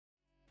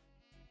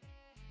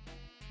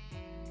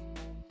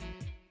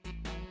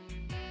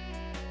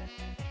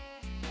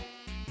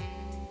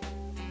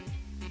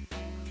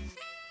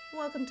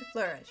welcome to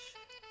Flourish,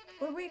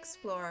 where we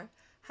explore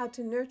how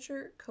to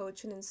nurture,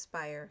 coach, and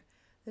inspire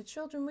the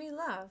children we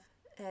love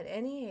at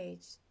any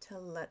age to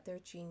let their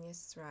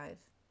genius thrive.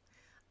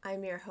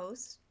 I'm your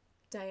host,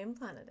 Diane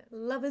Planadin.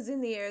 Love is in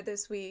the air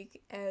this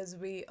week as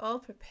we all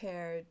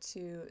prepare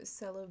to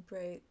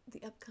celebrate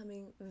the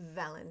upcoming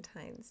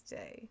Valentine's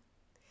Day.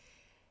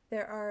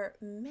 There are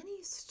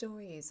many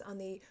stories on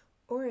the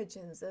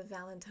origins of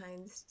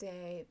Valentine's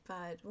Day,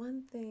 but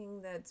one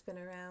thing that's been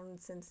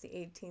around since the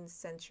 18th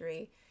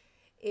century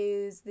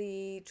is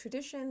the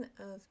tradition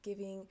of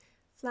giving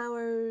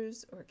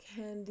flowers or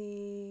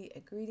candy, a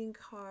greeting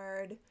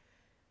card,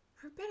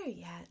 or better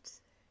yet,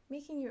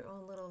 making your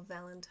own little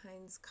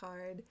Valentine's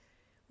card,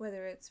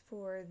 whether it's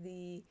for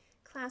the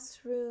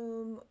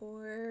classroom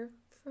or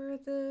for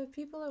the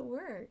people at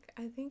work.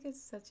 I think it's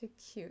such a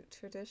cute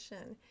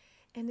tradition,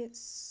 and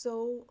it's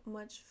so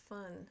much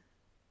fun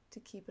to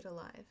keep it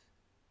alive,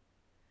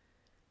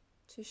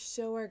 to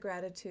show our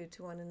gratitude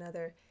to one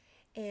another,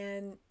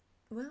 and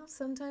well,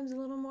 sometimes a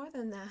little more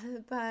than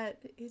that, but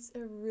it's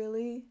a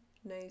really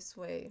nice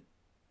way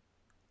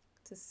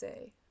to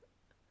say,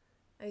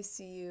 I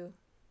see you,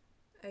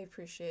 I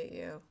appreciate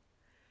you,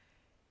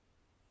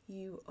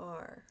 you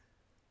are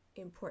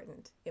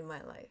important in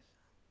my life.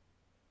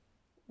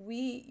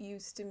 We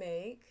used to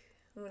make,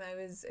 when I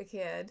was a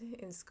kid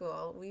in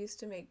school, we used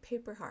to make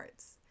paper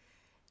hearts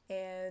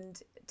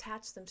and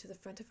attach them to the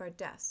front of our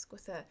desk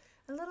with a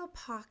little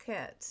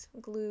pocket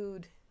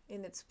glued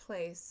in its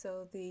place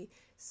so the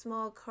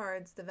small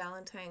cards, the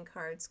Valentine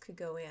cards, could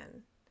go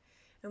in.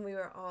 And we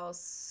were all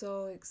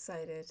so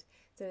excited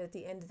that at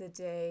the end of the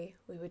day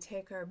we would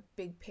take our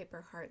big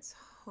paper hearts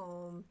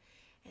home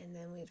and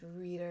then we'd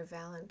read our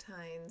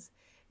Valentines.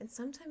 And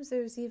sometimes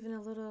there was even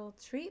a little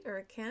treat or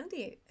a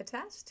candy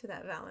attached to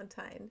that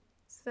Valentine.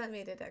 So that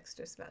made it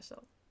extra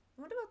special.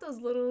 What about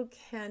those little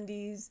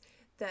candies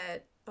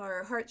that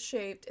are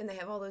heart-shaped and they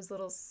have all those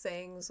little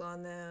sayings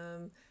on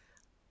them?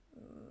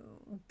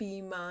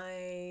 Be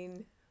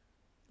mine,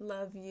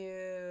 love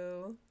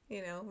you.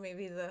 You know,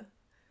 maybe the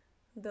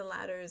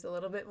latter is a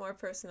little bit more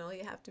personal.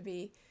 You have to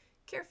be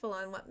careful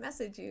on what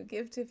message you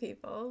give to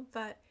people,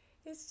 but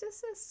it's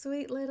just a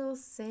sweet little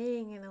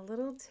saying and a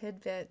little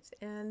tidbit.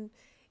 And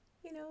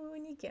you know,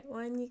 when you get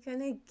one, you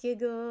kind of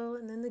giggle,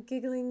 and then the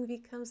giggling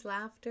becomes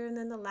laughter, and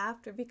then the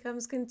laughter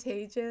becomes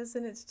contagious,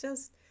 and it's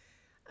just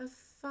a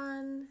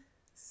fun,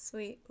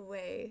 sweet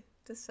way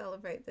to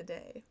celebrate the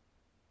day.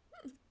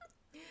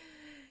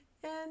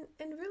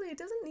 And really, it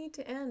doesn't need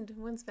to end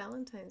once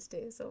Valentine's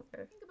Day is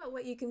over. Think about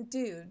what you can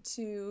do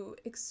to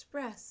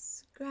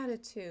express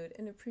gratitude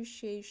and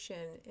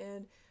appreciation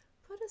and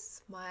put a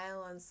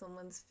smile on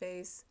someone's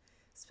face,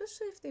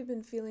 especially if they've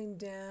been feeling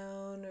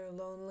down or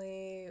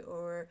lonely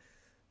or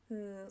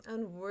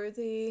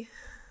unworthy.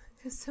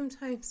 Because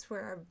sometimes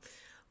we're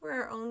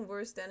our own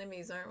worst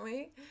enemies, aren't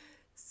we?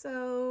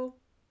 So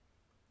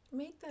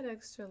make that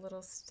extra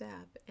little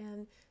step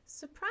and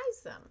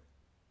surprise them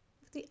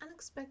with the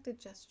unexpected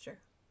gesture.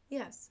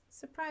 Yes,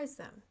 surprise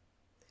them.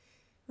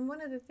 And one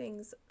of the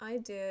things I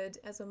did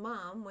as a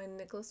mom when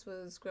Nicholas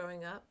was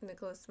growing up,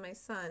 Nicholas, my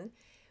son,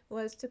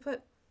 was to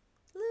put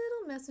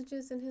little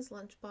messages in his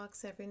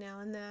lunchbox every now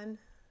and then.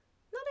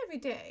 Not every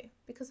day,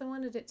 because I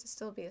wanted it to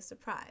still be a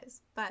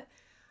surprise, but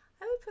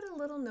I would put a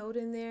little note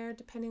in there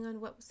depending on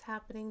what was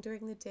happening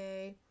during the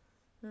day.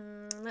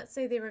 Let's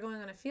say they were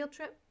going on a field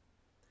trip.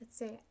 Let's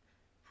say,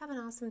 have an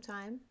awesome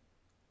time.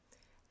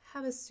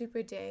 Have a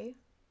super day.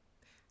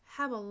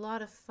 Have a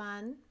lot of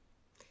fun.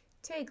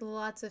 Take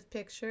lots of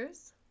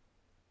pictures.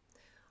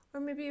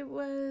 Or maybe it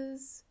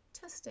was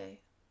test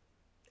day.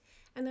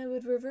 And I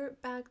would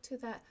revert back to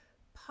that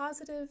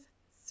positive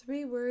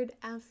 3-word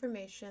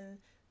affirmation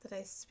that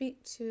I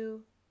speak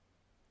to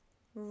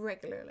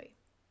regularly.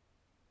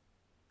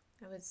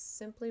 I would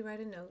simply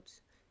write a note.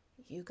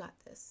 You got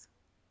this.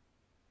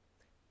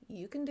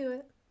 You can do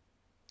it.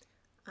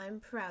 I'm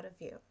proud of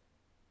you.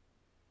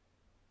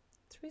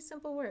 3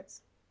 simple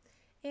words.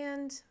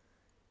 And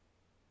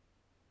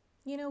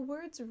you know,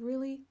 words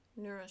really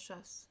nourish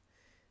us.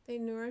 They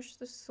nourish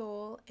the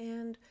soul,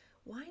 and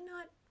why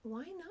not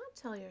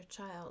tell your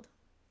child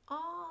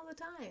all the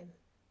time,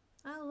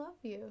 I love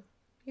you.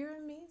 You're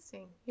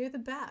amazing. You're the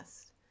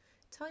best.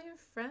 Tell your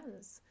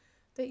friends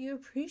that you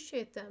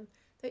appreciate them,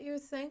 that you're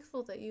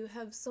thankful that you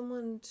have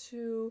someone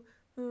to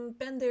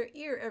bend their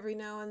ear every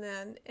now and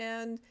then,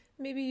 and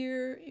maybe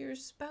your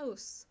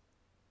spouse.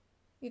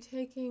 You're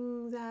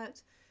taking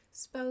that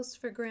spouse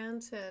for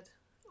granted,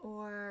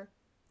 or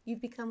you've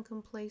become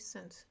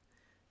complacent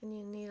and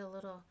you need a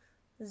little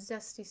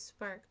zesty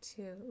spark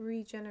to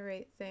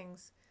regenerate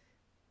things.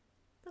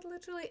 But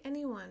literally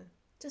anyone,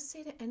 just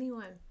say to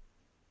anyone,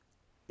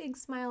 big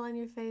smile on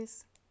your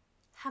face,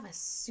 have a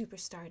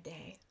superstar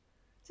day.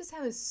 Just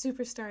have a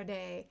superstar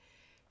day.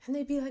 And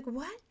they'd be like,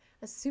 what?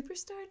 A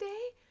superstar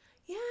day?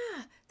 Yeah,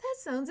 that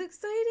sounds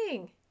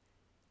exciting.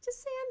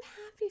 Just say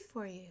I'm happy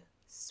for you.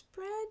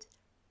 Spread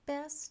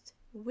best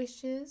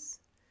wishes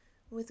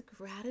with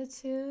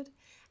gratitude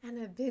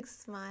and a big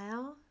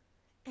smile,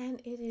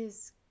 and it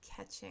is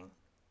catching.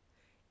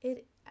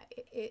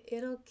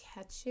 it'll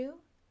catch you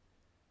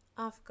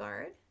off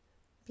guard,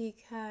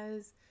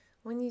 because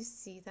when you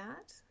see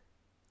that,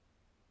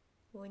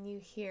 when you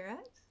hear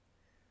it,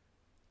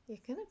 you're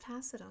going to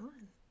pass it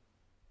on.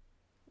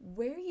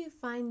 Where you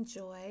find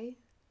joy,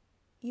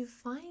 you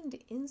find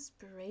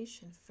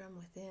inspiration from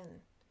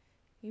within.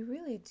 You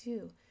really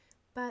do.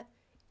 But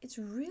it's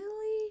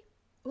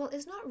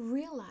not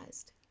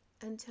realized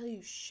until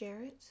you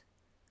share it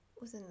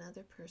with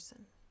another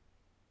person.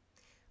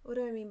 What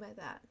do I mean by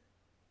that?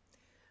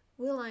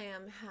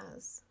 will.i.am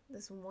has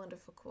this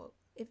wonderful quote.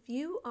 If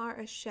you are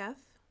a chef,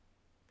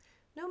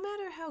 no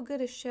matter how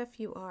good a chef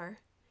you are,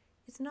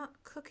 it's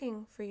not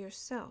cooking for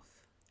yourself.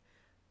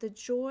 The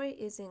joy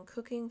is in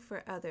cooking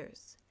for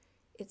others.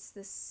 It's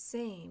the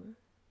same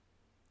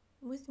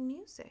with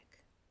music.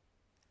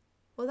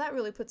 Well, that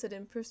really puts it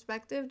in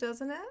perspective,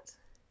 doesn't it?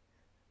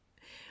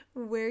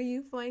 Where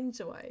you find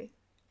joy,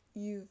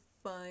 you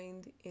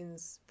find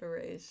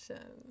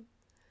inspiration.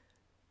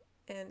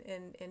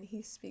 And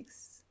he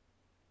speaks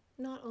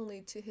not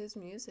only to his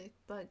music,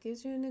 but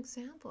gives you an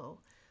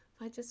example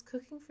by just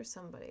cooking for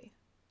somebody.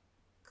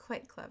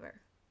 Quite clever.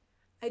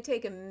 I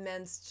take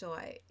immense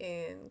joy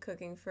in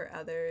cooking for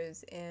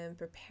others and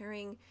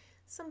preparing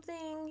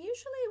something,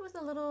 usually with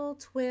a little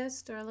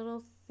twist or a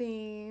little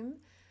theme.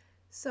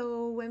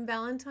 So when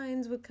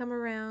Valentine's would come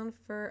around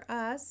for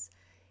us,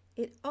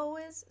 it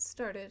always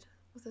started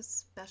with a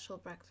special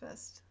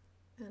breakfast.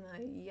 And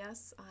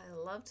I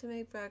love to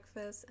make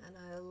breakfast, and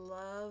I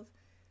love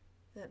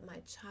that my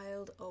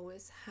child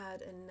always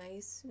had a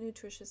nice,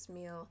 nutritious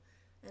meal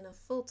and a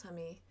full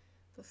tummy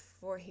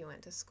before he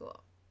went to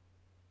school.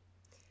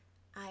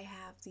 I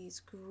have these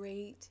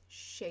great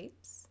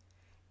shapes,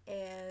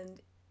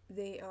 and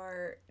they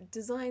are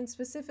designed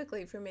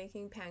specifically for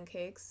making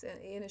pancakes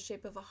in a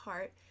shape of a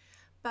heart.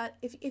 But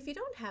if you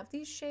don't have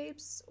these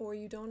shapes, or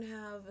you don't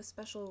have a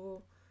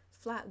special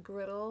flat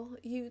griddle,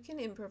 you can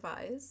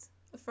improvise.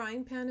 A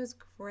frying pan is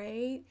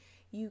great.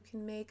 You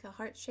can make a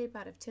heart shape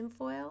out of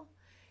tinfoil.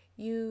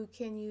 You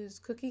can use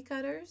cookie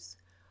cutters.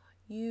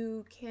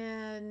 You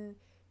can,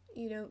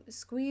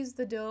 squeeze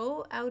the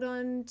dough out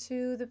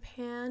onto the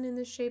pan in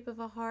the shape of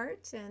a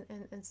heart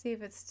and see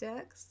if it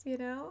sticks,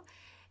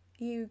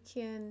 You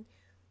can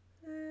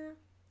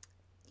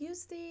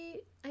use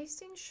the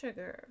icing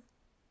sugar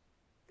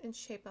and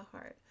shape a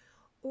heart,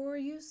 or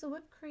use the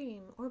whipped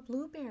cream or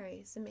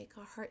blueberries and make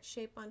a heart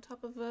shape on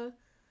top of a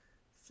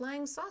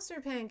flying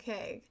saucer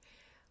pancake.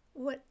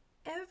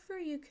 Whatever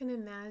you can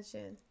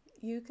imagine,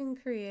 you can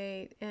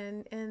create,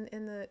 and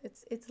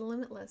it's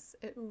limitless.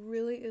 It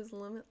really is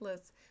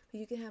limitless. But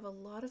you can have a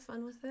lot of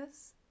fun with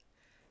this,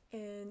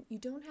 and you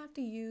don't have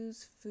to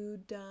use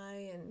food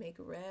dye and make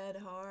red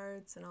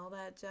hearts and all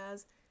that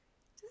jazz.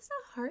 Just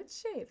a heart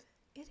shape.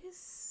 It is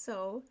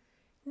so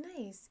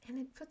nice, and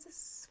it puts a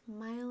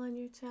smile on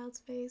your child's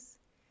face.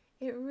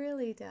 It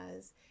really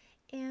does.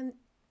 And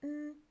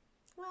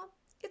well,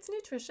 it's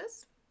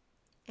nutritious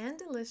and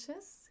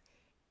delicious.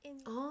 In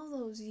all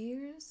those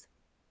years,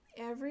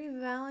 every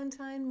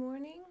Valentine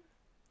morning,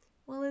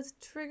 well, it's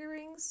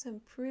triggering some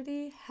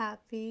pretty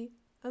happy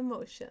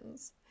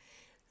emotions.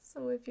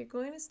 So if you're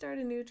going to start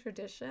a new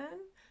tradition,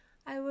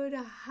 I would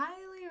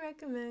highly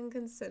recommend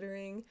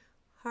considering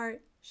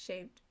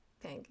heart-shaped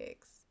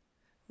pancakes.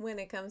 When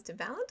it comes to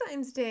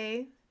Valentine's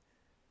Day,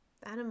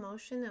 that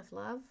emotion of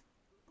love,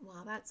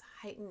 well, that's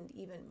heightened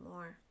even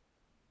more.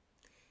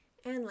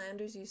 Ann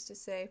Landers used to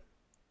say,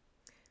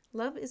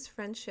 "Love is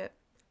friendship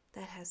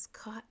that has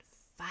caught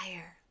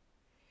fire.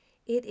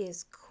 It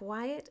is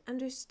quiet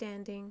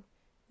understanding,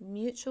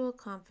 mutual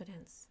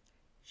confidence,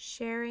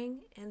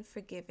 sharing and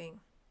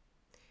forgiving.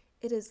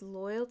 It is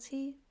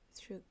loyalty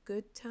through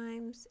good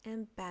times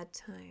and bad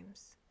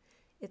times.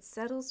 It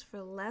settles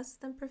for less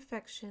than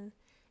perfection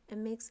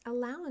and makes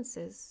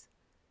allowances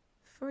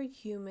for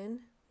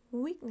human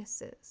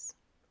weaknesses."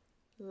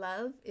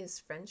 Love is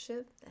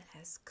friendship that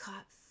has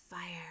caught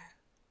fire.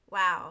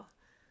 Wow,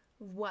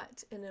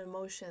 what an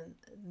emotion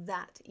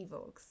that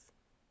evokes.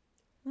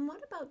 And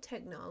what about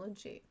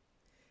technology?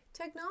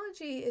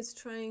 Technology is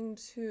trying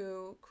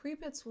to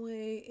creep its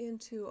way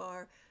into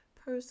our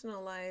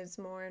personal lives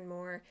more and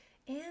more,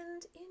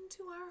 and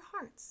into our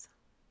hearts.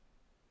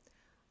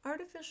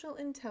 Artificial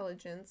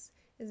intelligence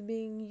is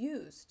being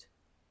used.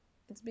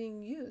 It's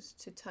being used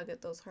to tug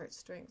at those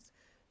heartstrings,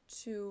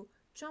 to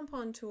jump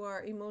onto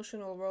our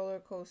emotional roller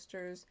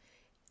coasters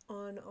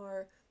on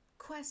our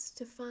quest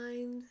to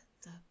find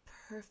the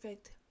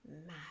perfect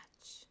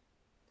match.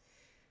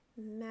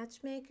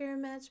 Matchmaker,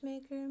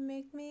 matchmaker,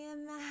 make me a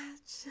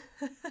match.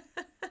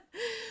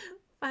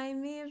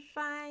 Find me a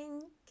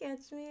find,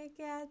 catch me a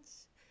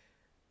catch.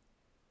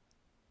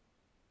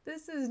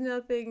 This is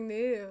nothing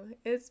new.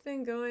 It's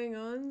been going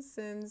on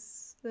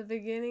since the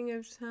beginning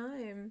of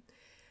time.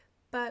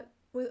 But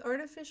with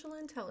artificial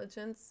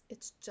intelligence,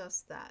 it's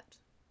just that.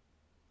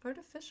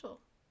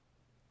 Artificial.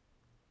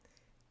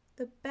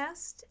 The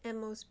best and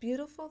most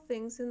beautiful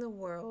things in the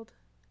world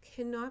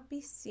cannot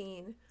be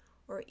seen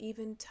or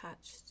even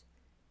touched.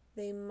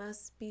 They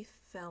must be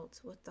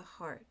felt with the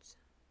heart.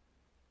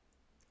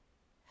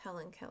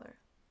 Helen Keller.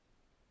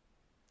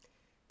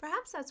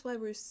 Perhaps that's why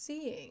we're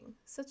seeing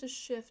such a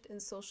shift in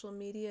social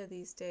media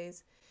these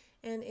days.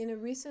 And in a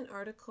recent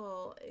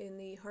article in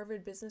the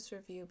Harvard Business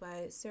Review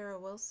by Sarah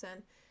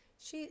Wilson,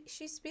 she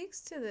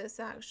speaks to this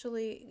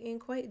actually in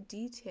quite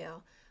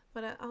detail,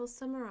 but I'll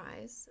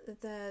summarize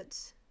that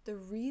the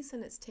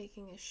reason it's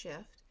taking a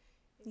shift,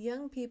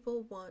 young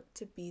people want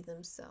to be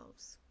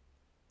themselves.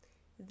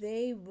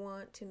 They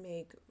want to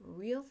make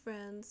real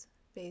friends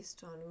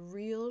based on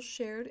real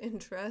shared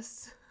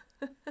interests.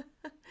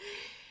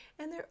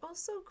 And they're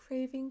also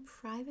craving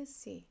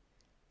privacy,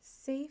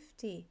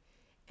 safety,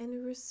 and a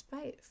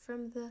respite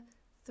from the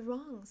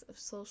throngs of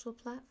social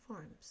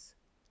platforms.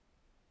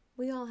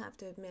 We all have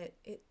to admit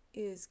it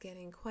is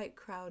getting quite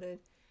crowded.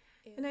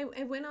 And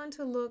I went on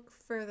to look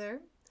further,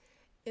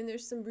 and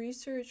there's some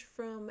research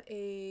from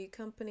a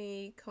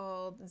company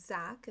called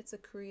Zack. It's a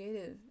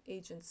creative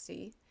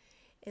agency,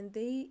 and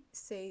they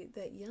say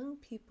that young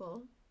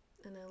people,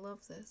 and I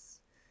love this,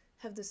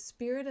 have the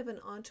spirit of an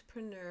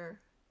entrepreneur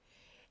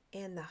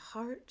and the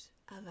heart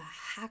of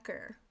a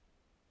hacker.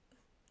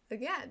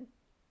 Again,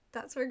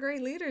 that's where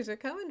great leaders are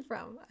coming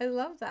from. I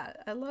love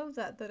that. I love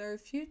that our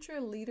future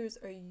leaders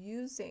are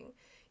using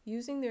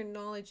their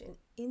knowledge and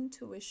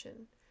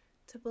intuition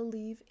to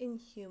believe in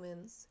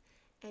humans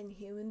and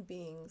human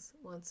beings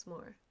once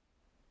more.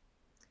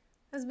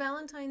 As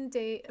Valentine's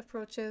Day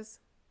approaches,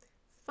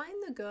 find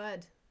the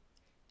good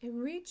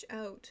and reach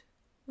out.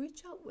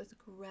 Reach out with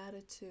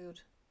gratitude.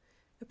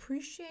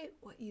 Appreciate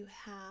what you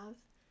have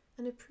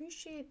and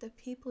appreciate the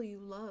people you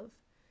love,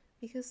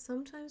 because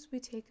sometimes we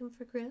take them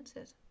for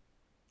granted.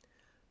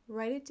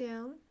 Write it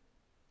down,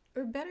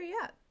 or better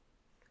yet,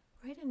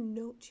 write a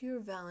note to your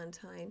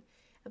Valentine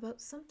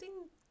about something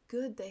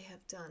good they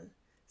have done,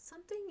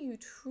 something you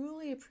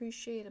truly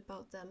appreciate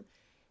about them,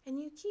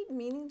 and you keep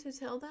meaning to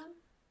tell them,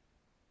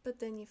 but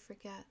then you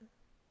forget.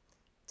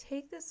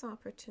 Take this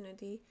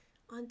opportunity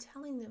on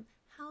telling them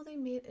how they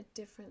made a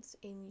difference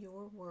in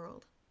your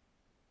world.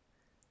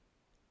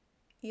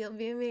 You'll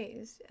be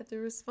amazed at the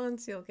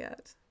response you'll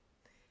get.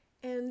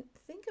 And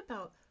think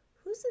about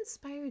who's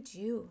inspired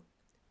you.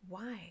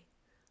 Why?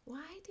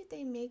 Why did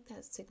they make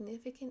that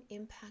significant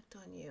impact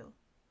on you?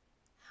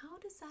 How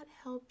does that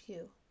help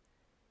you?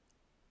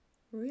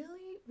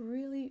 Really,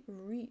 really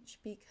reach,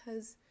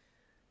 because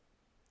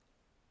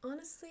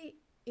honestly,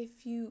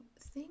 if you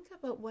think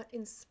about what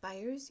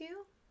inspires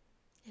you,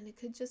 and it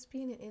could just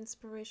be an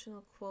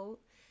inspirational quote,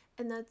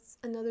 and that's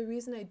another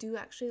reason I do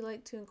actually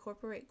like to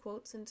incorporate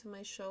quotes into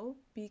my show,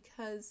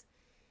 because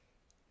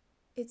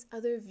it's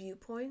other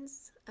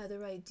viewpoints,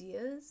 other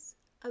ideas,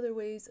 other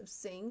ways of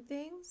saying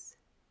things.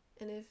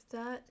 And if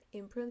that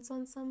imprints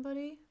on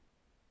somebody,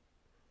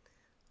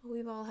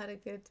 we've all had a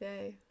good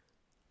day.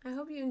 I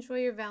hope you enjoy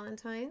your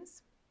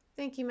Valentines.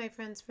 Thank you, my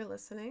friends, for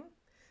listening.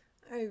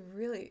 I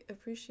really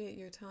appreciate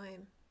your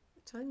time.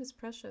 Time is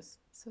precious,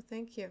 so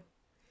thank you.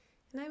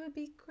 And I would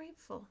be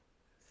grateful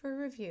for a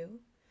review.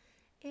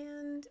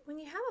 And when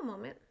you have a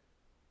moment,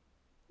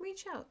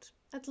 reach out.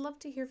 I'd love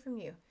to hear from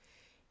you.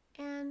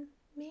 And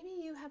maybe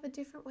you have a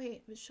different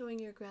way of showing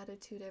your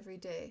gratitude every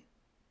day.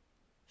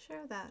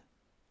 Share that.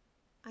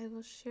 I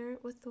will share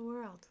it with the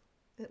world.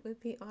 It would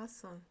be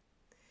awesome.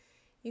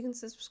 You can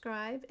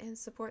subscribe and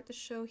support the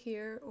show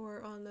here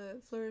or on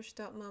the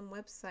Flourish.mom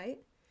website.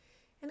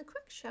 And a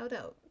quick shout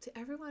out to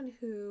everyone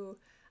who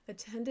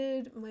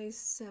attended my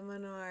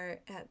seminar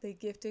at the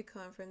Gifted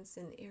Conference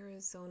in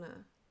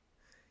Arizona.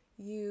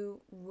 You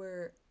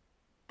were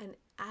an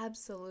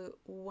absolute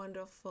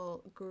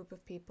wonderful group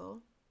of people.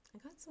 I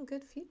got some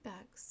good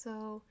feedback,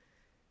 so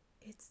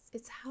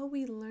it's how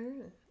we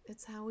learn.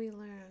 It's how we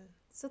learn.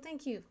 So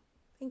thank you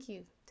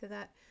to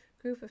that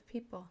group of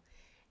people.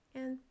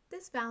 And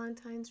this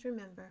Valentine's,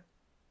 remember,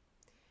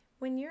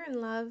 when you're in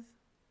love,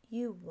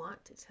 you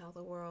want to tell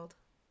the world.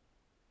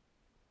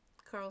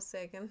 Carl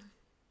Sagan.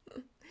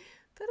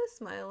 Put a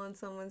smile on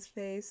someone's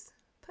face.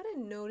 Put a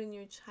note in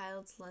your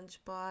child's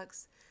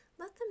lunchbox.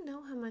 Let them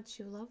know how much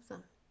you love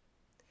them.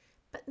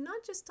 But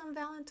not just on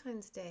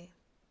Valentine's Day.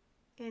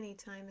 Any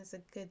time is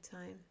a good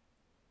time.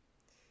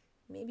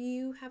 Maybe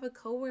you have a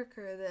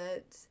coworker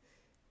that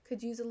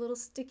could use a little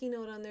sticky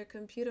note on their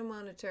computer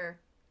monitor,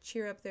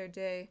 cheer up their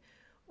day,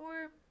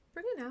 or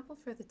bring an apple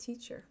for the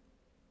teacher.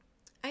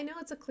 I know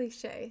it's a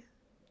cliche,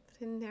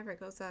 but it never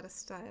goes out of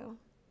style.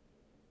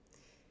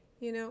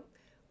 You know,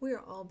 we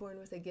are all born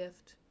with a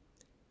gift.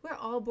 We're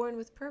all born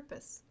with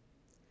purpose.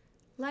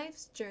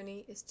 Life's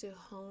journey is to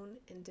hone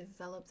and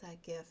develop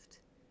that gift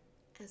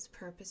as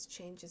purpose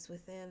changes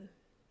within.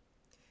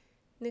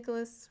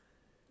 Nicholas,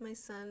 my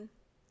son,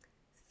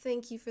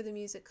 thank you for the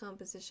music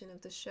composition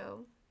of the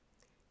show,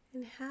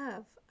 and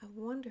have a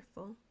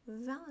wonderful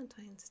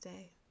Valentine's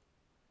Day.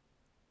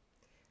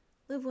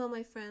 Live well,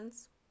 my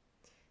friends.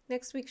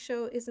 Next week's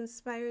show is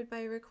inspired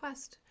by a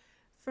request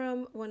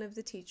from one of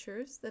the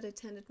teachers that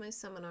attended my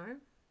seminar.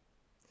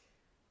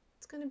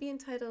 It's going to be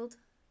entitled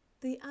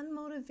The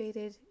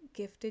Unmotivated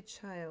Gifted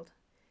Child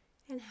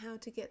and How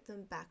to Get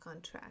Them Back on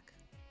Track.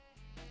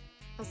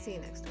 I'll see you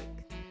next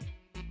week.